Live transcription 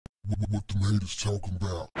What the haters talking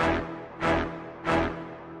about?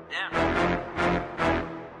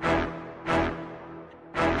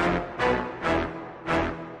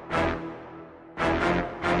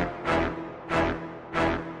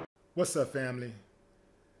 What's up, family?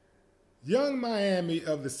 Young Miami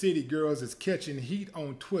of the City Girls is catching heat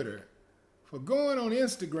on Twitter for going on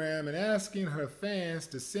Instagram and asking her fans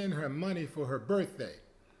to send her money for her birthday.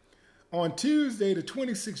 On Tuesday, the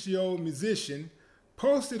 26-year-old musician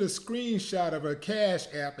posted a screenshot of her Cash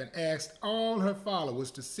App and asked all her followers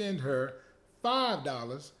to send her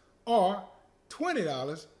 $5 or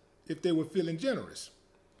 $20 if they were feeling generous.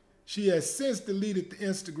 She has since deleted the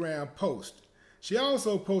Instagram post. She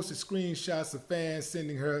also posted screenshots of fans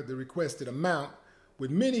sending her the requested amount, with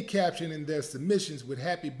many captioning their submissions with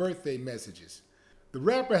happy birthday messages. The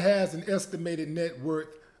rapper has an estimated net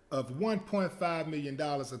worth of $1.5 million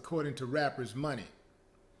according to Rapper's Money.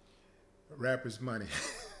 Rapper's Money.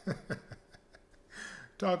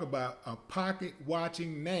 Talk about a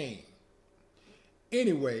pocket-watching name.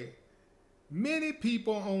 Anyway, many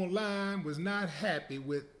people online was not happy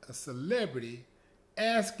with a celebrity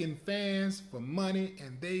asking fans for money,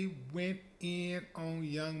 and they went in on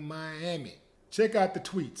Young Miami. Check out the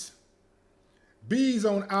tweets. Bees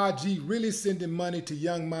on IG really sending money to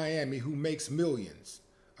Young Miami, who makes millions.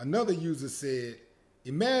 Another user said,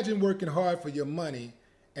 imagine working hard for your money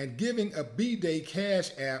and giving a B-Day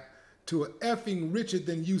Cash App to an effing richer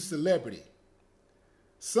than you celebrity.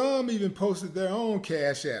 Some even posted their own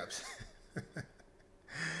Cash Apps.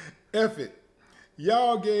 F it.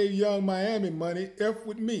 Y'all gave Young Miami money, F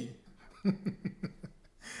with me.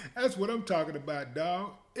 That's what I'm talking about,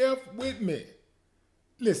 dog. F with me.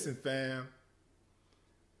 Listen, fam.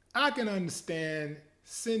 I can understand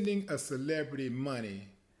sending a celebrity money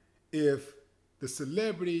if the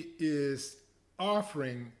celebrity is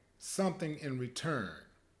offering something in return,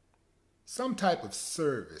 some type of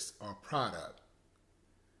service or product.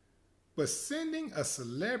 But sending a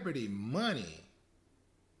celebrity money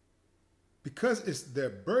because it's their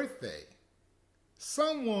birthday,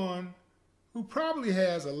 someone who probably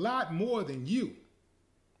has a lot more than you.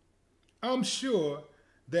 I'm sure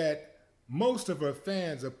that most of her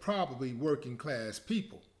fans are probably working class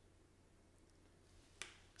people.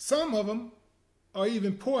 Some of them are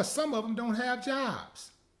even poor. Some of them don't have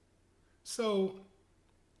jobs. So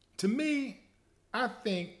to me, I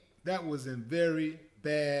think that was in very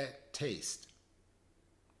bad taste.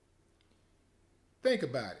 Think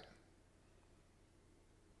about it.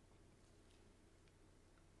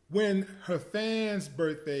 When her fans'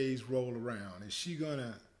 birthdays roll around, is she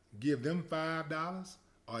gonna give them $5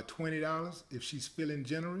 or $20 if she's feeling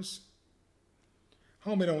generous?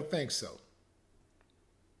 Homie don't think so.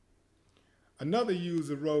 Another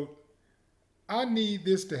user wrote, I need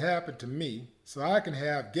this to happen to me so I can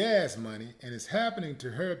have gas money, and it's happening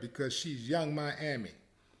to her because she's Young Miami.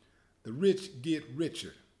 The rich get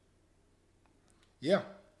richer. Yeah,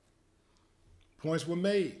 points were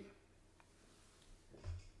made.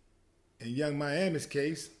 In Young Miami's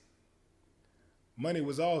case, money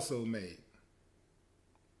was also made.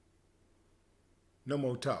 No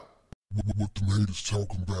more talk. What the haters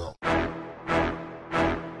talking about?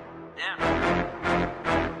 Yeah.